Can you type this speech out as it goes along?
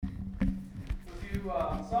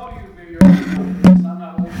some of you maybe are old enough, I'm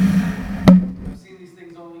not old enough. I've seen these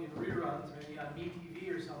things only in reruns, maybe on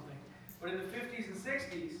MeTV or something. But in the 50s and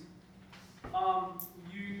 60s,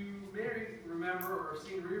 you may remember or have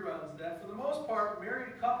seen reruns that for the most part,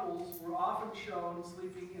 married couples were often shown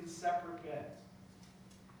sleeping in separate beds.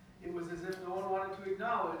 It was as if no one wanted to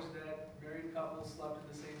acknowledge that married couples slept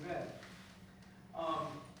in the same bed.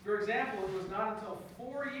 For example, it was not until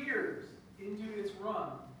 4 years into its run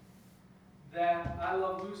that I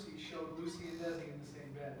Love Lucy showed Lucy and Desi in the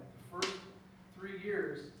same bed. The first 3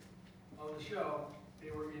 years of the show,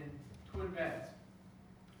 they were in twin beds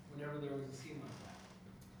whenever there was a scene like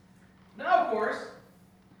that. Now, of course,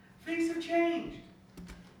 things have changed.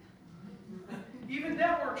 Even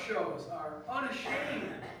network shows are unashamed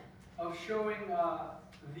of showing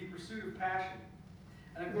the pursuit of passion.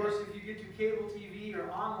 And of course, if you get to cable TV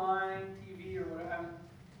or online TV or whatever,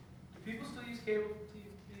 do people still use cable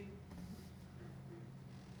TV?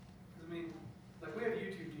 I mean, like we have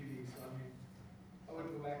YouTube TV, so I mean, I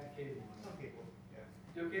wouldn't go back to cable. Some people, yeah.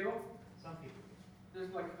 You have cable? Some people.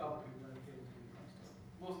 There's like a couple people that have cable TV and stuff.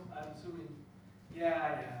 Most, I'm assuming,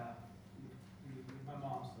 yeah. My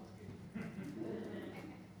mom still has cable.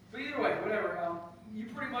 But either way, whatever. You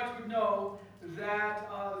pretty much would know that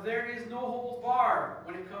there is no holds barred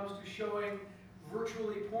when it comes to showing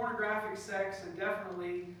virtually pornographic sex, and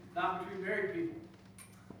definitely not between married people.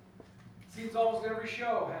 It seems almost every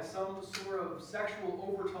show has some sort of sexual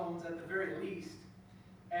overtones at the very least.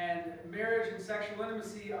 And marriage and sexual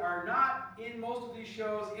intimacy are not, in most of these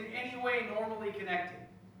shows, in any way normally connected.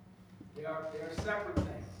 They are separate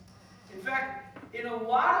things. In fact, in a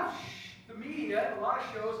lot of the media, a lot of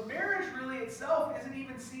shows, marriage really itself isn't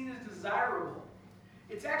even seen as desirable.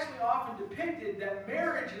 It's actually often depicted that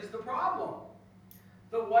marriage is the problem.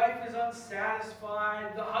 The wife is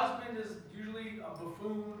unsatisfied. The husband is usually a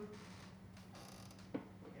buffoon.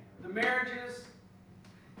 The marriages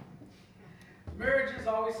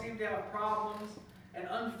always seem to have problems, and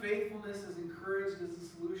unfaithfulness is encouraged as a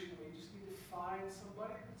solution. You just need to find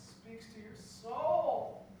somebody that speaks to your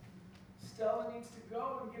soul. Stella needs to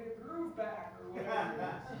go and get a groove back, or whatever it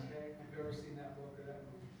is. Okay? If you've ever seen that book or that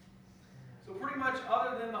movie. So pretty much,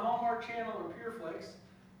 other than the Hallmark Channel or Pure Flix,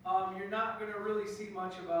 you're not going to really see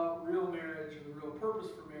much about real marriage or the real purpose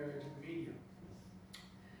for marriage in the media.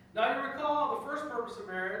 Now you recall the first purpose of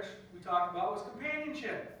marriage we talked about was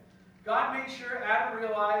companionship. God made sure Adam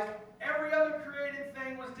realized every other created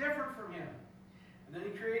thing was different from him. And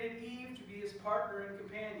then he created Eve to be his partner and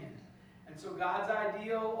companion. And so God's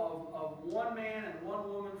ideal of one man and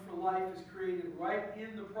one woman for life is created right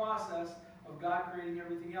in the process of God creating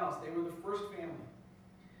everything else. They were the first family.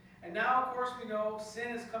 And now, of course, we know sin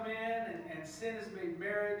has come in, and sin has made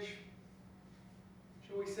marriage,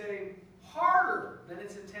 shall we say, harder than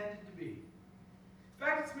it's intended to be. In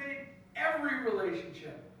fact, it's made every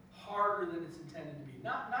relationship harder than it's intended to be.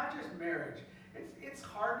 Not just marriage. It's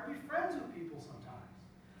hard to be friends with people sometimes.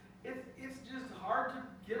 It's just hard to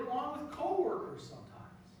get along with coworkers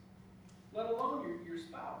sometimes, let alone your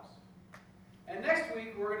spouse. And next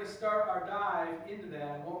week, we're going to start our dive into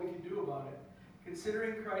that and what we can do about it,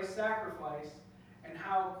 considering Christ's sacrifice and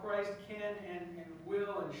how Christ can and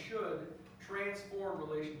will and should transform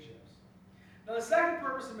relationships. Now, the second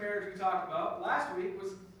purpose of marriage we talked about last week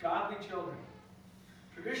was godly children.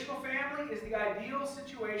 Traditional family is the ideal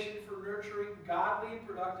situation for nurturing godly and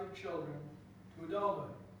productive children to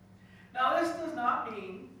adulthood. Now, this does not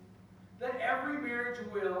mean that every marriage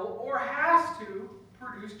will or has to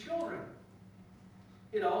produce children.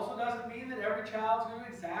 It also doesn't mean that every child's going to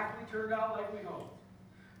exactly turn out like we hope.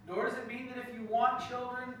 Nor does it mean that if you want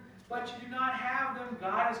children, but you do not have them,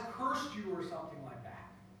 God has cursed you or something like that.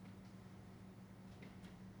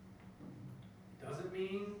 It doesn't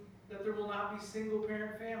mean that there will not be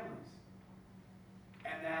single-parent families,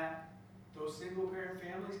 and that those single-parent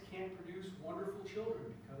families can't produce wonderful children,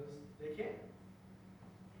 because they can.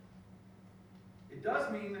 It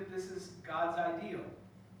does mean that this is God's ideal.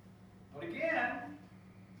 But again,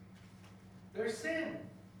 there's sin.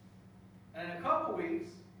 And in a couple weeks,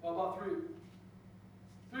 well, about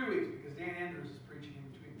three weeks, because Dan Andrews is preaching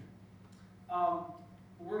in between there,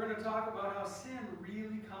 we're going to talk about how sin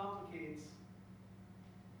really complicates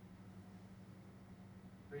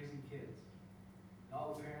raising kids. And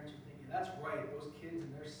all the parents are thinking, that's right, those kids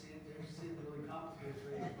and their sin really complicates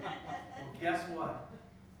raising them. Well, guess what?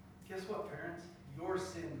 Guess what, parents? Your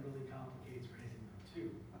sin really complicates raising them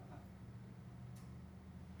too.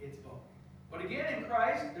 It's both. But again, in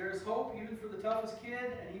Christ, there's hope even for the toughest kid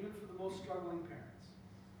and even for the most struggling parents.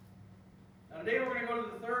 Now today we're going to go to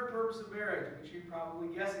the third purpose of marriage, which you're probably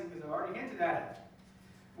guessing because I've already hinted at it,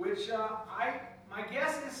 which my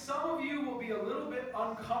guess is some of you will be a little bit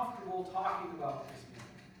uncomfortable talking about this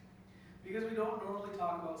because we don't normally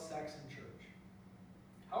talk about sex in church.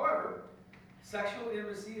 However, sexual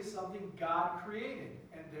intimacy is something God created,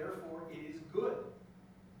 and therefore it is good.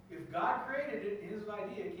 If God created it, his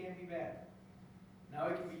idea can't be bad. Now,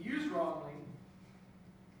 it can be used wrongly,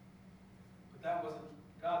 but that wasn't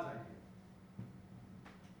God's idea.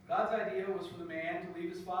 God's idea was for the man to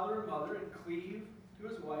leave his father and mother and cleave to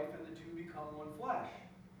his wife, and the two become one flesh.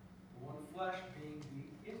 The one flesh being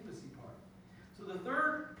the intimacy part. So the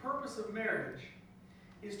third purpose of marriage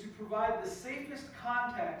is to provide the safest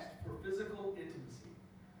context for physical intimacy.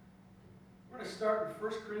 We're going to start in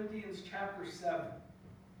 1 Corinthians chapter 7.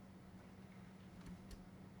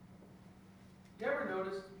 You ever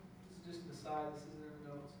notice, this is just an aside, this isn't in the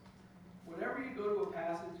notes, whenever you go to a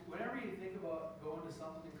passage, whenever you think about going to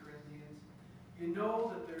something in Corinthians, you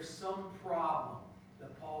know that there's some problem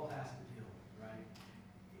that Paul has to deal with, right?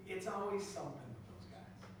 It's always something with those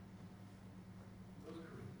guys. Those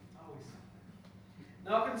Corinthians, always something.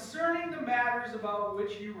 Now, concerning the matters about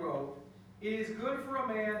which you wrote, it is good for a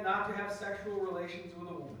man not to have sexual relations with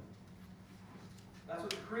a woman. That's what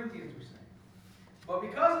the Corinthians were saying. But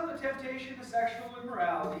because of the temptation to sexual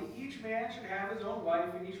immorality, each man should have his own wife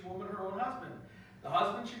and each woman her own husband. The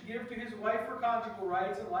husband should give to his wife her conjugal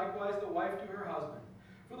rights, and likewise the wife to her husband.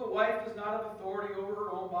 For the wife does not have authority over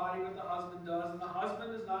her own body, but the husband does, and the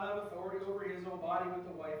husband does not have authority over his own body, but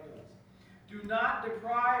the wife does. Do not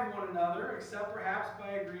deprive one another, except perhaps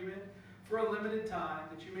by agreement for a limited time,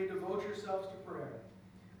 that you may devote yourselves to prayer.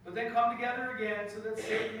 But then come together again, so that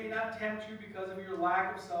Satan may not tempt you because of your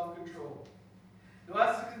lack of self-control. Though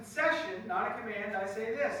as a concession, not a command, I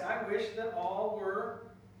say this: I wish that all were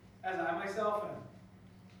as I myself am.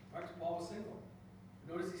 Right, Paul was single.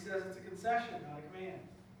 Notice he says it's a concession, not a command.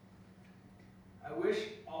 I wish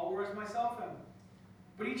all were as myself am.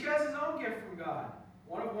 But each has his own gift from God,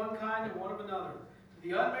 one of one kind and one of another. To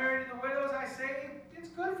the unmarried and the widows I say, it's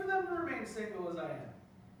good for them to remain single as I am.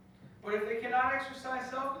 But if they cannot exercise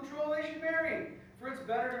self-control, they should marry. For it's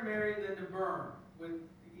better to marry than to burn, with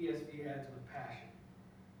the ESV adds with passion.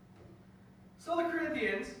 So the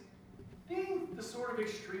Corinthians, being the sort of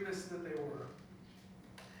extremists that they were,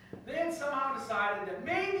 they had somehow decided that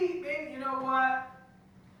maybe, you know what?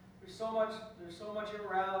 There's so much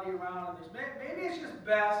immorality around, and maybe it's just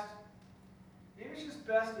best. Maybe it's just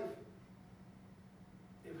best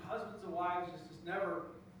if husbands and wives just never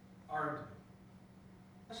are intimate.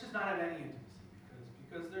 Let's just not have any intimacy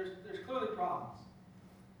because there's clearly problems.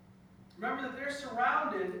 Remember that they're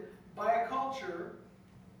surrounded by a culture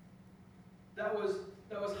that was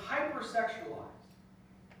hypersexualized.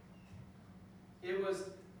 It was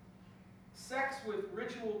sex with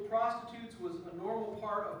ritual prostitutes was a normal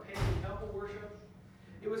part of pagan temple worship.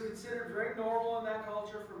 It was considered very normal in that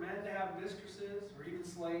culture for men to have mistresses or even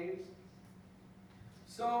slaves.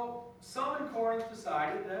 So some in Corinth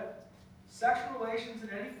decided that sexual relations in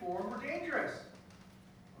any form were dangerous,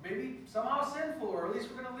 or maybe somehow sinful, or at least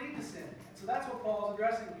were going to lead to sin. And so that's what Paul's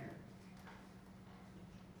addressing here.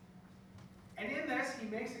 And in this, he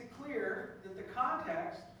makes it clear that the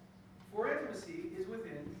context for intimacy is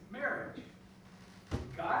within marriage.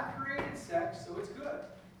 God created sex, so it's good.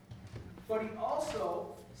 But he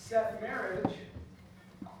also set marriage...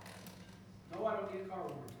 No, I don't need a car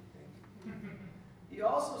warranty. Thank you. He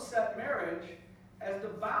also set marriage as the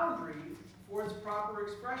boundary for its proper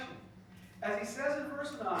expression. As he says in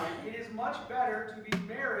verse 9, it is much better to be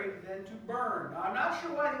married than to burn. Now, I'm not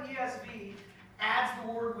sure why the ESV adds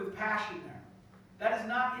the word with passion there. That is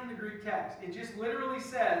not in the Greek text. It just literally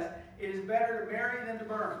says it is better to marry than to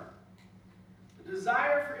burn. The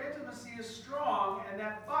desire for intimacy is strong, and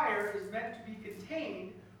that fire is meant to be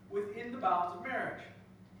contained within the bounds of marriage.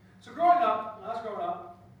 So when I was growing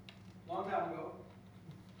up, a long time ago,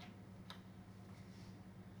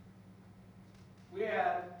 we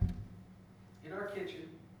had in our kitchen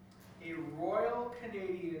a Royal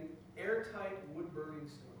Canadian airtight wood-burning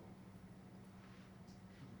stove.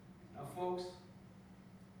 Now, folks,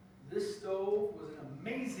 this stove was an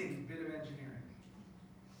amazing bit of engineering.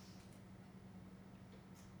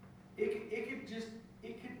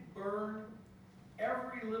 It could burn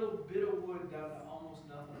every little bit of wood down to almost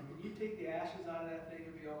nothing. When you take the ashes out of that thing,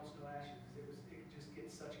 it'd be almost no ashes because it could just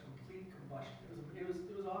get such complete combustion.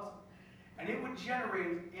 It was awesome. And it would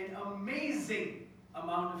generate an amazing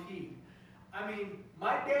amount of heat. I mean,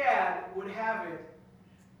 my dad would have it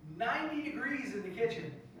 90 degrees in the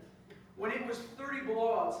kitchen when it was 30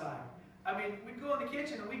 below outside. I mean, we'd go in the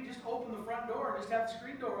kitchen and we'd just open the front door and just have the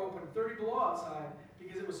screen door open 30 below outside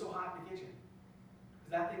because it was so hot in the kitchen.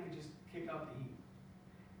 Because that thing could just kick up the heat.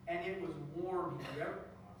 And and it was warm.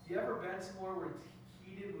 You ever been somewhere where it's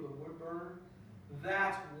heated with a wood burner?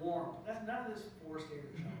 That's warmth. That's none of this forced air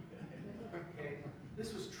shot. Okay?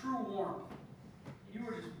 This was true warmth. You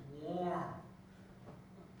were just warm.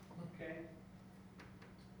 Okay?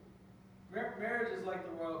 Marriage is like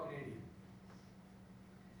the Royal Canadian.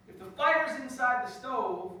 If the fire's inside the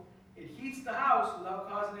stove, it heats the house without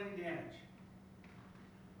causing any damage.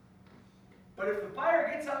 But if the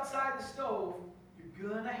fire gets outside the stove, you're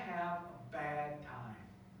going to have a bad time.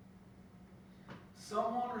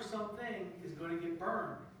 Someone or something is going to get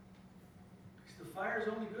burned. Because the fire is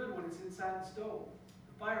only good when it's inside the stove.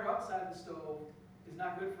 The fire outside the stove is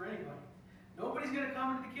not good for anybody. Nobody's going to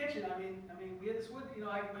come into the kitchen. I mean, we had this wood,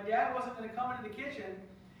 my dad wasn't going to come into the kitchen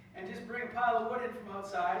and just bring a pile of wood in from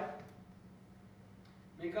outside,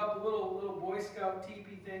 make up a little Boy Scout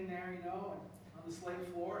teepee thing there, on the slate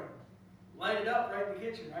floor, and light it up right in the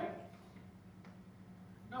kitchen, right?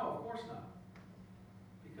 No, of course not.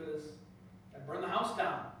 Because that'd burn the house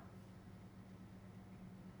down.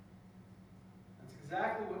 That's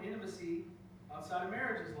exactly what intimacy outside of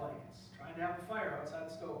marriage is like. It's trying to have a fire outside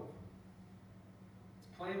the stove.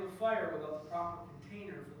 It's playing with fire without the proper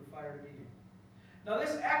container for the fire to be in. Now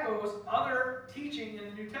this echoes other teaching in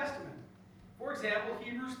the New Testament. For example,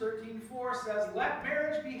 Hebrews 13:4 says, "Let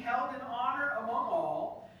marriage be held in honor among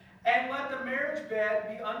all, and let the marriage bed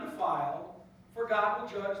be undefiled, for God will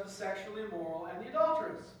judge the sexually immoral and the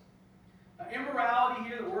adulterous." Now, immorality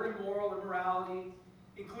here, the word immoral, immorality,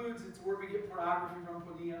 includes, it's a word we get pornography from,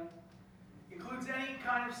 porneia, includes any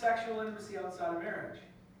kind of sexual intimacy outside of marriage.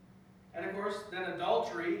 And of course, then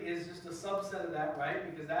adultery is just a subset of that, right?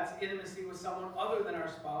 Because that's intimacy with someone other than our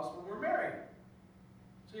spouse when we're married.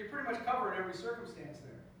 So you're pretty much covering every circumstance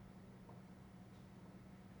there.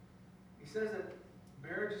 He says that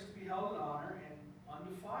marriage is to be held in honor and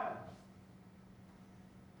undefiled.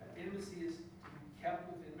 That intimacy is to be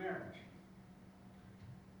kept within marriage.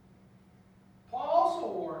 Paul also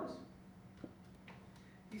warns,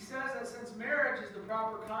 he says that since marriage is the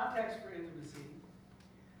proper context for intimacy,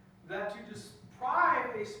 that to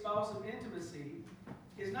deprive a spouse of intimacy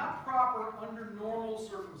is not proper under normal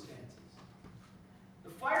circumstances.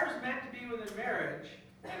 The fire is meant to be within marriage,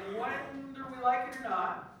 and whether we like it or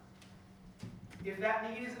not, if that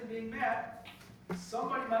need isn't being met,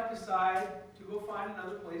 somebody might decide to go find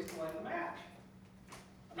another place to light a match.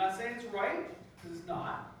 I'm not saying it's right, because it's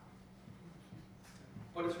not,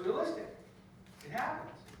 but it's realistic. It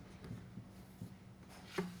happens.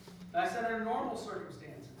 And I said under normal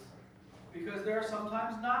circumstances, because there are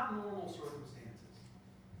sometimes not normal circumstances.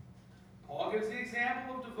 Paul gives the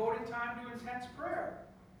example of devoting time to intense prayer.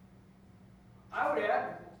 I would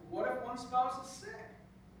add, what if one spouse is sick?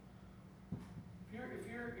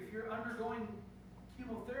 If you're undergoing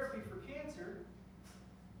chemotherapy for cancer,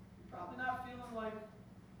 you're probably not feeling like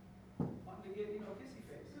wanting to get, kissy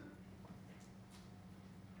face.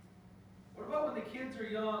 What about when the kids are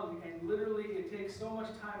young and literally it takes so much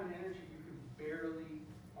time and energy you can barely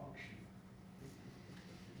function?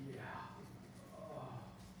 Yeah. Oh.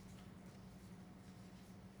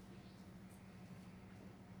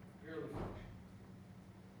 Barely function.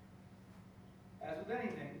 As with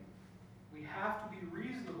anything, we have to be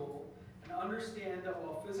reasonable and understand that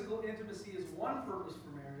while physical intimacy is one purpose for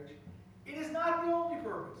marriage, it is not the only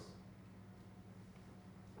purpose.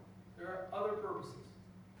 There are other purposes.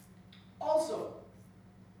 Also,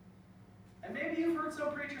 and maybe you've heard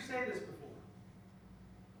some preachers say this before,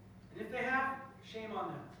 and if they have, shame on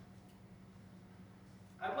them.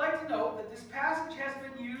 I'd like to note that this passage has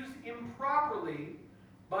been used improperly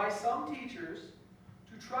by some teachers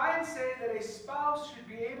to try and say that a spouse should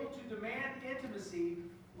be able to demand intimacy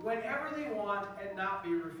whenever they want and not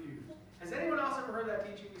be refused. Has anyone else ever heard that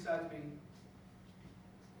teaching besides me?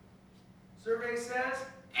 Survey says,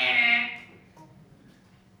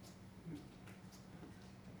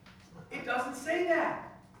 It doesn't say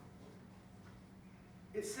that.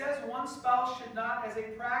 It says one spouse should not, as a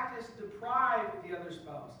practice, deprive the other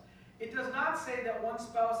spouse. It does not say that one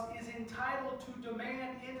spouse is entitled to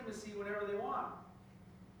demand intimacy whenever they want.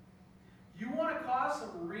 You want to cause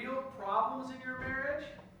some real problems in your marriage?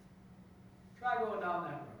 Try going down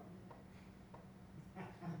that road.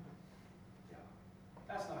 Yeah,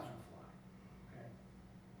 that's not going to fly. Okay?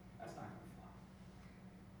 That's not going to fly.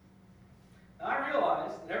 Now I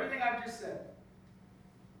realize that everything I've just said,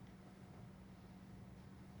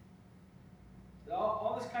 that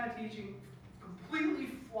all this kind of teaching completely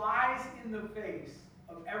flies in the face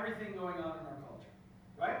of everything going on in our culture.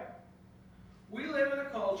 Right? We live in a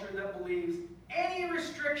culture that believes any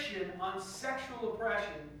restriction on sexual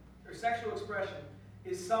oppression or sexual expression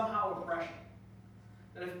is somehow oppression.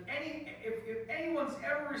 that if anyone's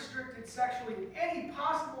ever restricted sexually in any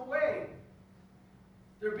possible way,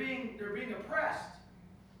 they're being oppressed.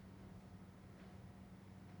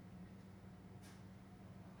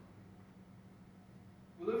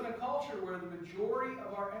 We live in a culture where the majority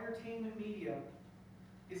of our entertainment media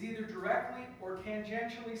is either directly or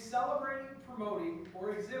tangentially celebrating, promoting,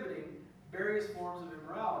 or exhibiting various forms of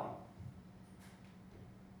immorality.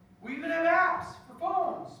 We even have apps for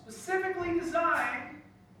phones specifically designed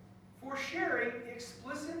for sharing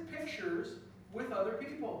explicit pictures with other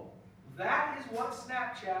people. That is what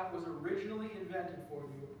Snapchat was originally invented for.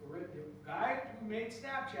 The guy who made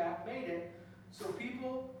Snapchat made it so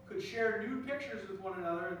people could share nude pictures with one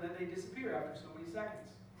another and then they disappear after so many seconds.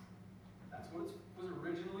 That's what it was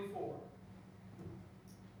originally for.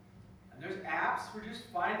 And there's apps for just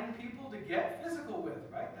finding people to get physical with,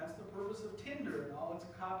 right? That's the purpose of Tinder and all its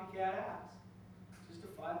copycat apps. Just to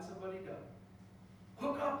find somebody to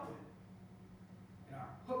hook up with in our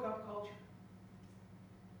hookup culture.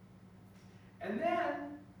 And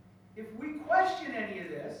then, if we question any of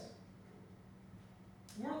this,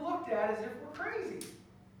 we're looked at as if we're crazy.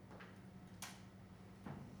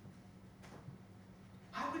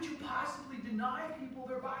 How could you possibly deny people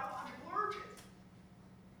their biological urges?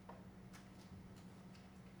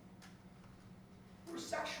 We're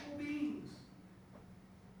sexual beings.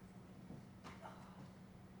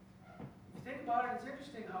 If you think about it, it's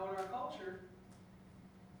interesting how in our culture,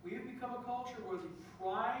 we have become a culture where the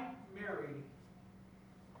primary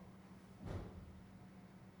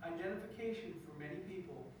identification for many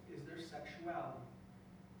people is their sexuality.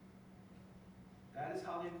 That is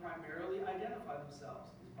how they primarily identify themselves,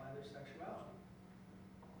 is by their sexuality.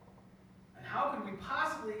 And how could we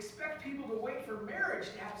possibly expect people to wait for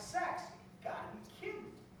marriage to have sex? You've got to be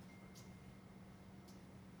kidding.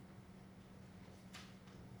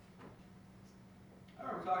 I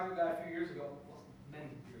remember talking to a guy a few years ago, well, many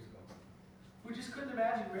years ago, who just couldn't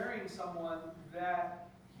imagine marrying someone that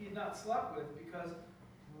he had not slept with because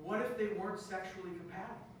what if they weren't sexually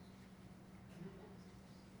compatible?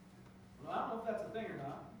 Well, I don't know if that's a thing or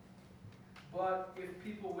not, but if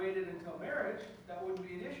people waited until marriage, that wouldn't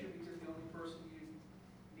be an issue because the only person you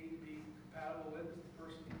need to be compatible with is the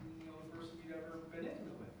only person you've ever been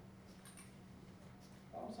intimate with.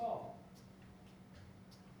 Problem solved.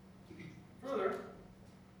 Further,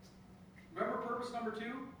 remember purpose number 2?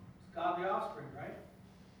 It's godly offspring, right?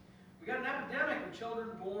 We got an epidemic of children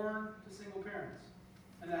born to single parents,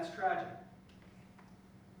 and that's tragic.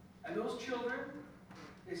 And those children,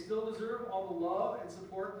 they still deserve all the love and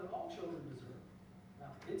support that all children deserve.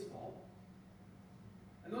 Not the kid's fault.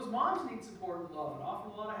 And those moms need support and love and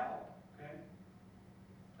often a lot of help, okay?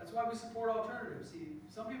 That's why we support alternatives. See,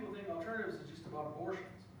 some people think alternatives is just about abortions.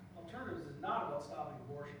 Alternatives is not about stopping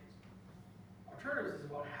abortions. Alternatives is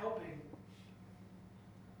about helping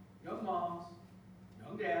young moms,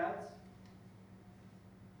 young dads,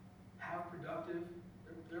 have productive,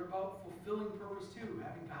 they're about fulfilling purpose too,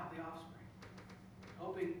 having godly offspring.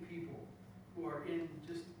 Helping people who are in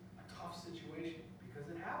just a tough situation, because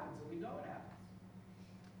it happens and we know it happens.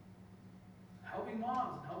 Helping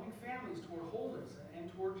moms and helping families toward wholeness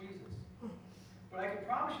and toward Jesus. But I can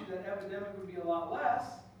promise you that epidemic would be a lot less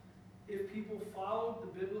if people followed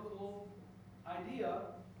the biblical idea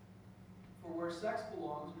for where sex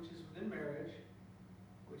belongs, which is within marriage,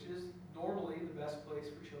 which is normally the best place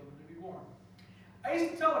for children to be born. I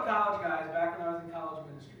used to tell the college guys back when I was in college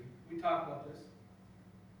ministry, we talked about this.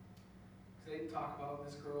 They'd talk about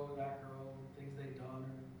this girl or that girl and things they'd done,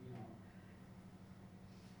 or, you know.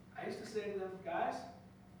 I used to say to them, guys,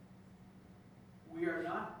 we are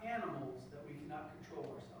not animals that we cannot control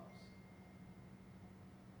ourselves.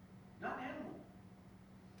 Not animals.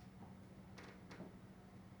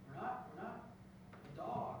 We're not a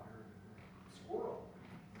dog or a squirrel,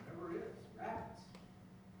 whatever it is, rabbits.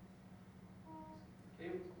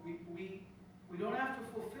 Okay, we don't have to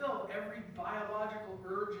fulfill every biological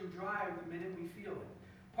urge and drive the minute we feel it.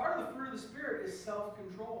 Part of the fruit of the Spirit is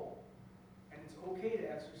self-control. And it's okay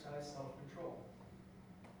to exercise self-control.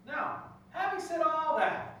 Now, having said all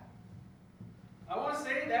that, I want to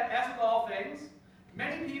say that as with all things,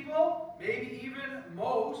 many people, maybe even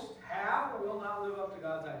most, have or will not live up to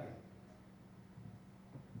God's idea.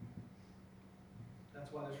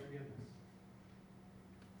 That's why there's forgiveness.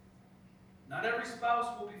 Not every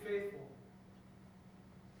spouse will be faithful.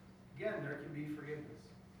 Again, there can be forgiveness.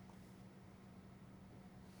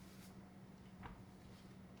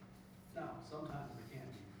 Now, sometimes there can't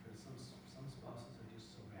be, because some spouses are just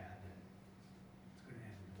so bad that it's going to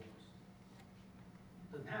end in divorce. It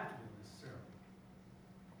doesn't have to be necessarily.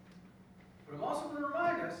 But I'm also going to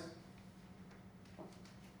remind us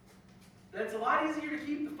that it's a lot easier to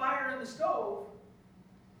keep the fire in the stove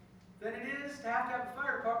than it is to have the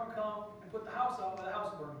fire department come and put the house out while the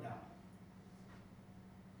house is burning down.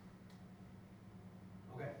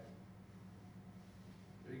 Okay.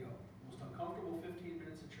 There you go. Most uncomfortable 15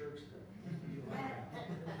 minutes of church that you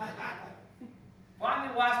like.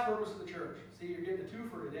 Finally, the last purpose of the church. See, you're getting a two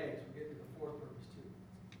for today, so we're getting to the fourth purpose too.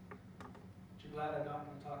 Aren't you glad I'm not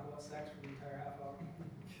going to talk about sex for the entire half hour?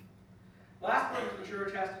 Last purpose of the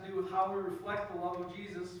church has to do with how we reflect the love of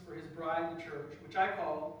Jesus for his bride, the church, which I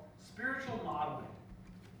call spiritual modeling.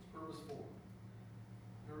 It's purpose 4. I'm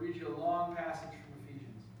going to read you a long passage from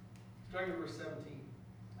Ephesians, starting with verse 17,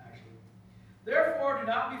 actually. Therefore, do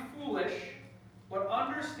not be foolish, but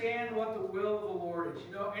understand what the will of the Lord is.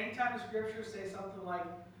 You know, anytime the scriptures say something like,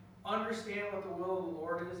 understand what the will of the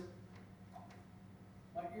Lord is,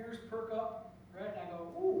 my ears perk up, right? And I go,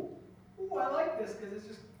 ooh, I like this, because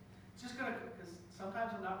it's just going to, because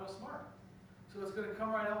sometimes I'm not real smart. So it's going to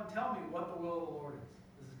come right out and tell me what the will of the Lord is.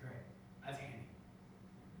 This is great. That's handy.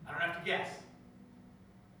 I don't have to guess.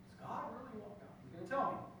 Does God really want? No, he's going to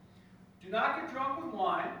tell me. Do not get drunk with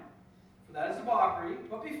wine, for that is debauchery,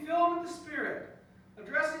 but be filled with the Spirit,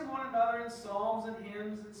 addressing one another in psalms and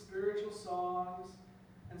hymns and spiritual songs,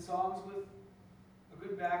 and songs with a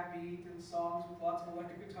good backbeat, and songs with lots of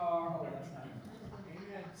electric guitar. Oh, that's not it.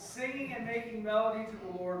 Singing and making melody to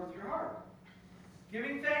the Lord with your heart.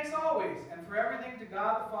 Giving thanks always and for everything to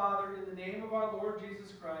God the Father in the name of our Lord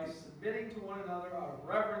Jesus Christ, submitting to one another out of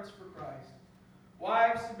reverence for Christ.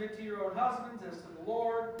 Wives, submit to your own husbands as to the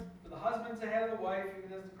Lord, for the husband's the head of the wife,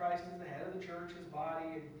 even as Christ is the head of the church, his body,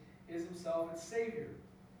 and is himself its Savior.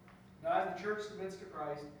 Now as the church submits to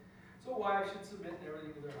Christ, so wives should submit in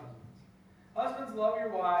everything to their husbands. Husbands, love your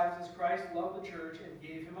wives as Christ loved the church and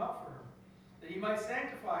gave him up for her, that he might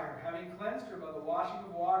sanctify her, having cleansed her by the washing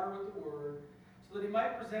of water with the word, so that he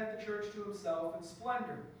might present the church to himself in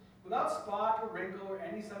splendor, without spot or wrinkle or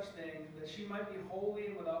any such thing, that she might be holy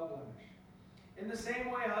and without blemish. In the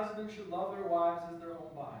same way, husbands should love their wives as their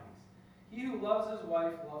own bodies. He who loves his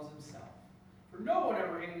wife loves himself. For no one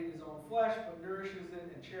ever hated his own flesh, but nourishes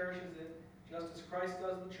it and cherishes it, just as Christ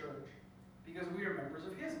does the church, because we are members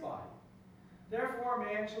of his body. Therefore,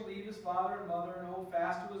 a man shall leave his father and mother and hold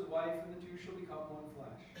fast to his wife, and the two shall become one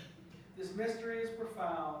flesh. This mystery is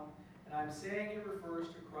profound, and I am saying it refers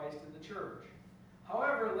to Christ and the church.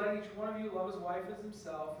 However, let each one of you love his wife as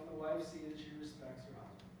himself, and the wife see that she respects her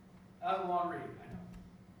husband. That was a long reading, I know.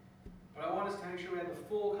 But I want us to make sure we have the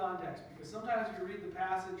full context, because sometimes you read the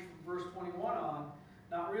passage from verse 21 on,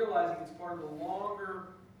 not realizing it's part of the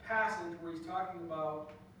longer passage where he's talking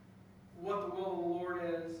about what the will of the Lord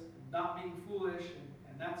is, not being foolish,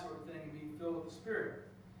 and that sort of thing, and being filled with the Spirit.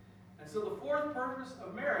 And so the fourth purpose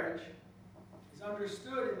of marriage is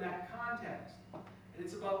understood in that context. And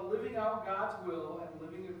it's about living out God's will and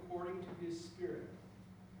living according to his Spirit.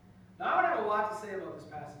 Now, I'm going to have a lot to say about this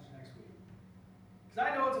passage next week. Because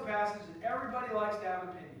I know it's a passage that everybody likes to have an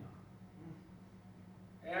opinion on.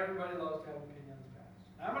 Everybody loves to have an opinion on this passage.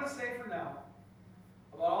 Now, I'm going to say for now,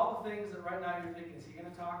 about all the things that right now you're thinking, is he going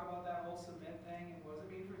to talk about that whole submit thing? And what does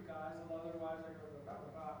it mean for guys that love their wives? Like,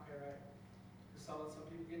 okay, right? Because some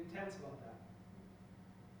people get intense about that.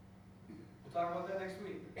 We'll talk about that next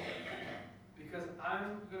week. Because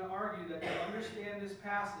I'm going to argue that to understand this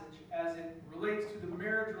passage as it relates to the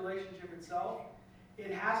marriage relationship itself,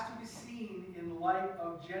 it has to be seen in light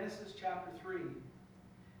of Genesis chapter 3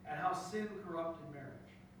 and how sin corrupted marriage.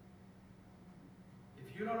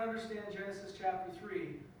 If you don't understand Genesis chapter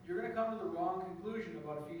 3, you're going to come to the wrong conclusion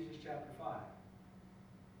about Ephesians chapter 5.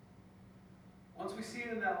 Once we see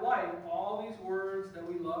it in that light, all these words that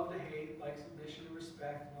we love to hate, like submission and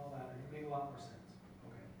respect and all that, are going to make a lot more sense.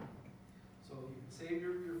 Okay. So you can save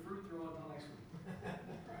your fruit throw until next week.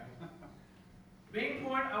 Right? The main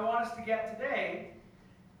point I want us to get today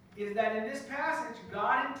is that in this passage,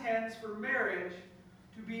 God intends for marriage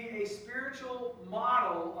to be a spiritual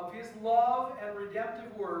model of his love and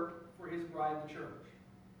redemptive work for his bride, the church.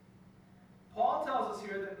 Paul tells us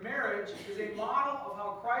here that marriage is a model of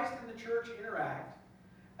how Christ and the church interact,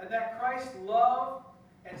 and that Christ's love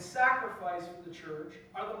and sacrifice for the church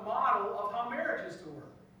are the model of how marriage is to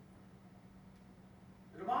work.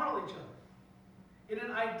 They're to model each other. In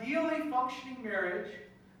an ideally functioning marriage,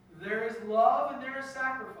 there is love and there is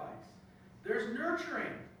sacrifice. There's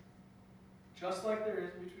nurturing, just like there is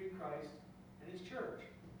between Christ and his church.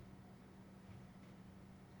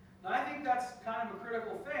 Now, I think that's kind of a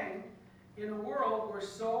critical thing in a world where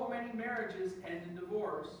so many marriages end in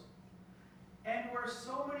divorce, and where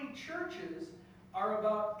so many churches are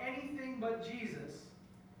about anything but Jesus,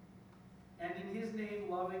 and in his name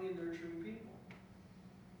loving and nurturing people.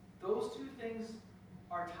 Those those two things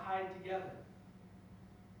are tied together.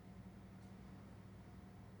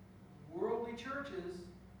 Worldly churches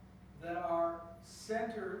that are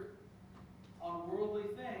centered on worldly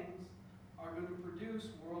things are going to produce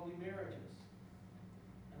worldly marriages.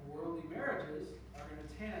 And worldly marriages are going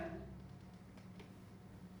to tend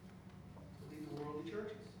to lead to worldly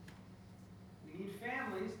churches. We need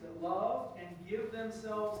families that love and give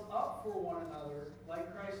themselves up for one another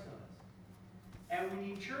like Christ does. And we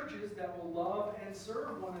need churches that will love and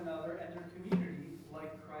serve one another and their community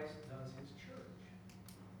like Christ does his church.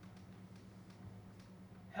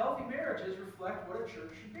 Healthy marriages reflect what a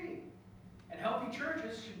church should be. And healthy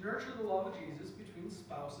churches should nurture the love of Jesus between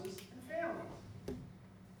spouses and families.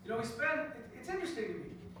 You know, it's interesting to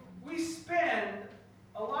me. We spend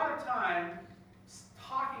a lot of time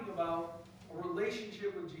talking about a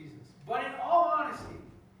relationship with Jesus. But in all honesty,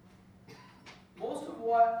 most of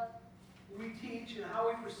what we teach and how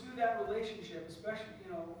we pursue that relationship, especially,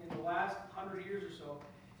 in the last 100 years or so,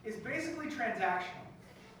 is basically transactional.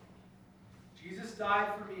 Jesus died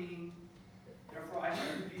for me, therefore I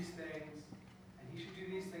should do these things, and he should do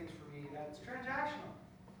these things for me. That's transactional.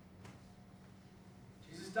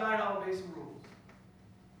 Jesus died, I'll obey some rules.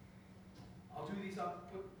 I'll do these, I'll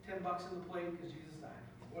put $10 in the plate because Jesus died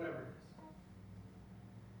for me, whatever it is.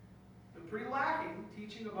 But pretty lacking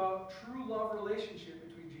teaching about true love relationship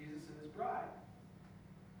between Jesus and his bride.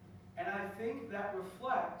 And I think that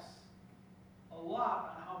reflects a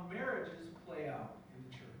lot on how marriages play out in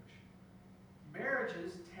the church.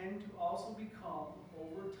 Marriages tend to also become,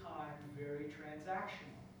 over time, very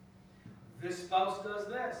transactional. This spouse does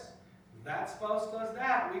this. That spouse does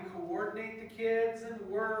that. We coordinate the kids and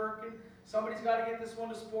work, and somebody's got to get this one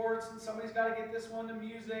to sports, and somebody's got to get this one to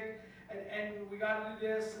music, and we got to do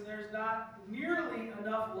this, and there's not nearly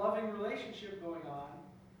enough loving relationship going on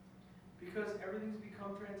because everything's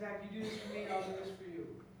become transactional. You do this for me, I'll do this for you.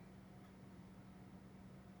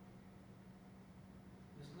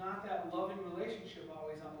 There's not that loving relationship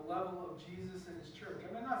always on the level of Jesus and his church.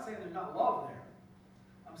 I'm not saying there's not love there.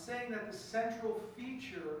 I'm saying that the central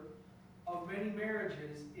feature of many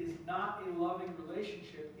marriages is not a loving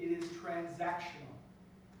relationship. It is transactional.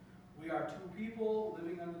 We are two people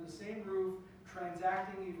living under the same roof,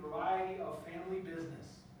 transacting a variety of family business.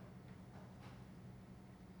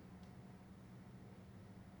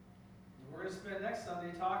 And we're going to spend next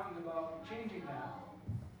Sunday talking about changing that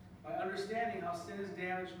by understanding how sin has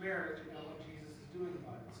damaged marriage and what Jesus is doing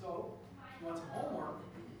about it. So, if you want some homework,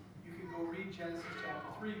 you can go read Genesis chapter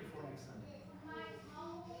 3 before next Sunday.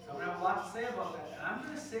 So I'm going to have a lot to say about that. And I'm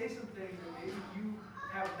going to say some things that maybe you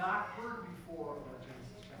have not heard before about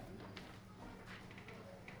Genesis chapter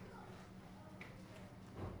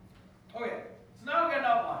 3. Okay, so now we've got an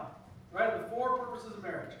outline, right, of the 4 purposes of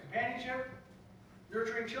marriage. Companionship,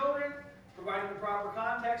 nurturing children, providing the proper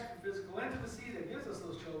context for physical intimacy that gives us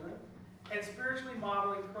those children, and spiritually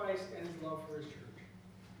modeling Christ and his love for his church.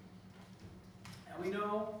 And we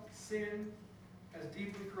know sin has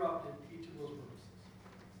deeply corrupted each of those purposes.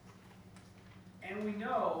 And we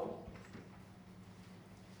know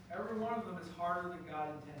every one of them is harder than God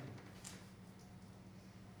intended.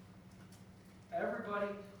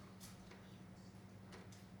 Everybody,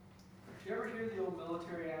 did you ever hear the old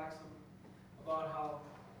military axiom about how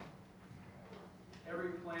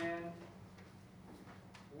every plan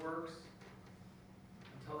works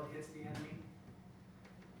until it hits the enemy?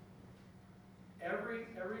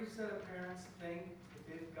 Every set of parents think that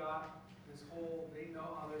they've got this whole, they know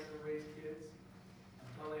how they're going to raise kids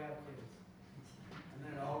until they have kids. And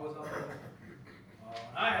then it all goes up there.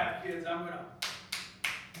 When I have kids, I'm going to.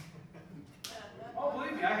 Oh,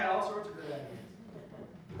 believe me, I had all sorts of good ideas.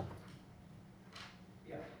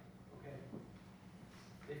 Yeah, okay.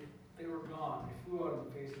 They were gone. They flew out of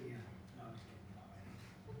the face of the enemy. No, I'm just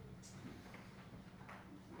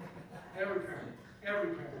kidding. Every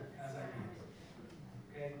parent has ideas.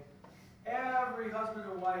 Okay? Every husband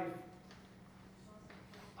or wife.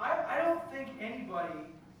 I don't think anybody,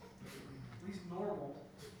 at least normal,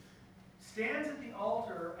 stands at the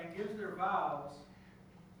altar and gives their vows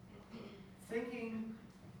thinking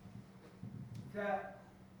that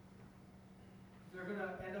they're going to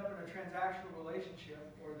end up in a transactional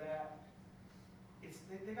relationship, or that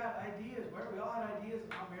they got ideas. We all had ideas of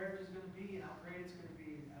how marriage is going to be and how great it's going to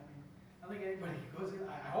be. I mean, I don't think anybody goes in,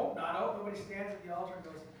 I hope not. I hope nobody stands at the altar and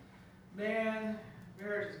goes, man,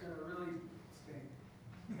 marriage is going to really stink.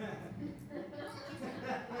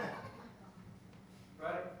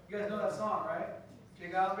 Right? You guys know that song, right? Jay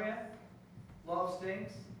Giles Band? Love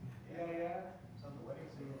Stinks? Yeah, yeah. It's on the wedding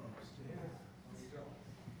scene.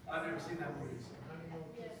 I've never seen that movie. So.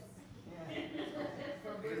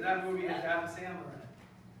 Because Because that movie has Adam Sandler in it.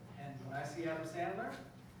 And when I see Adam Sandler,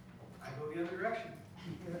 I go the other direction.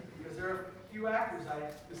 Because there are a few actors I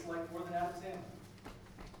dislike more than Adam Sandler.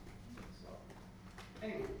 So,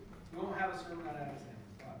 anyway, we won't have a sermon on Adam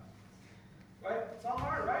Sandler. Right? It's all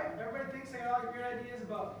hard, right? Everybody thinks they got all the great ideas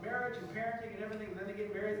about marriage and parenting and everything, and then they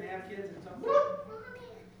get married and they have kids and it's all,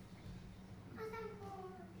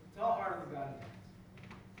 it's all hard in the God's hands.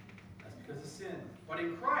 That's because of sin. But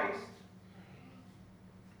in Christ,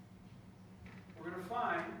 we're going to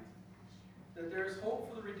find that there's hope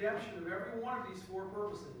for the redemption of every one of these four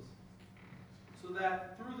purposes, so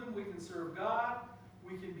that through them we can serve God,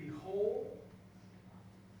 we can be whole,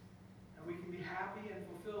 and we can be happy and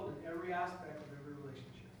fulfilled in every aspect of every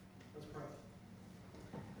relationship. Let's pray.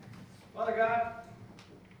 Father God,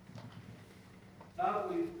 now that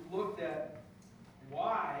we've looked at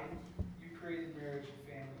why you created marriage and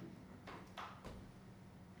family,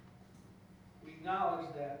 we acknowledge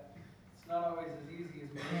that it's not always as easy as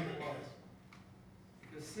we wish it was.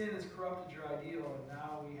 Because sin has corrupted your ideal, and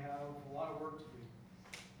now we have a lot of work to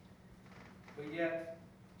do. But yet,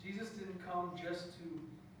 Jesus didn't come just to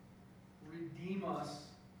redeem us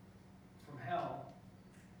from hell.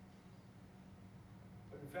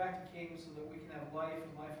 But in fact, He came so that we can have life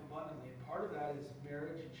and life abundantly. And part of that is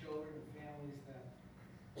marriage and children and families that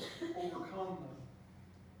overcome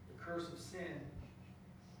the curse of sin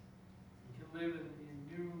and can live in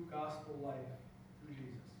new gospel life through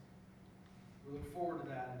Jesus. We look forward to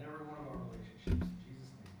that in every one of our relationships.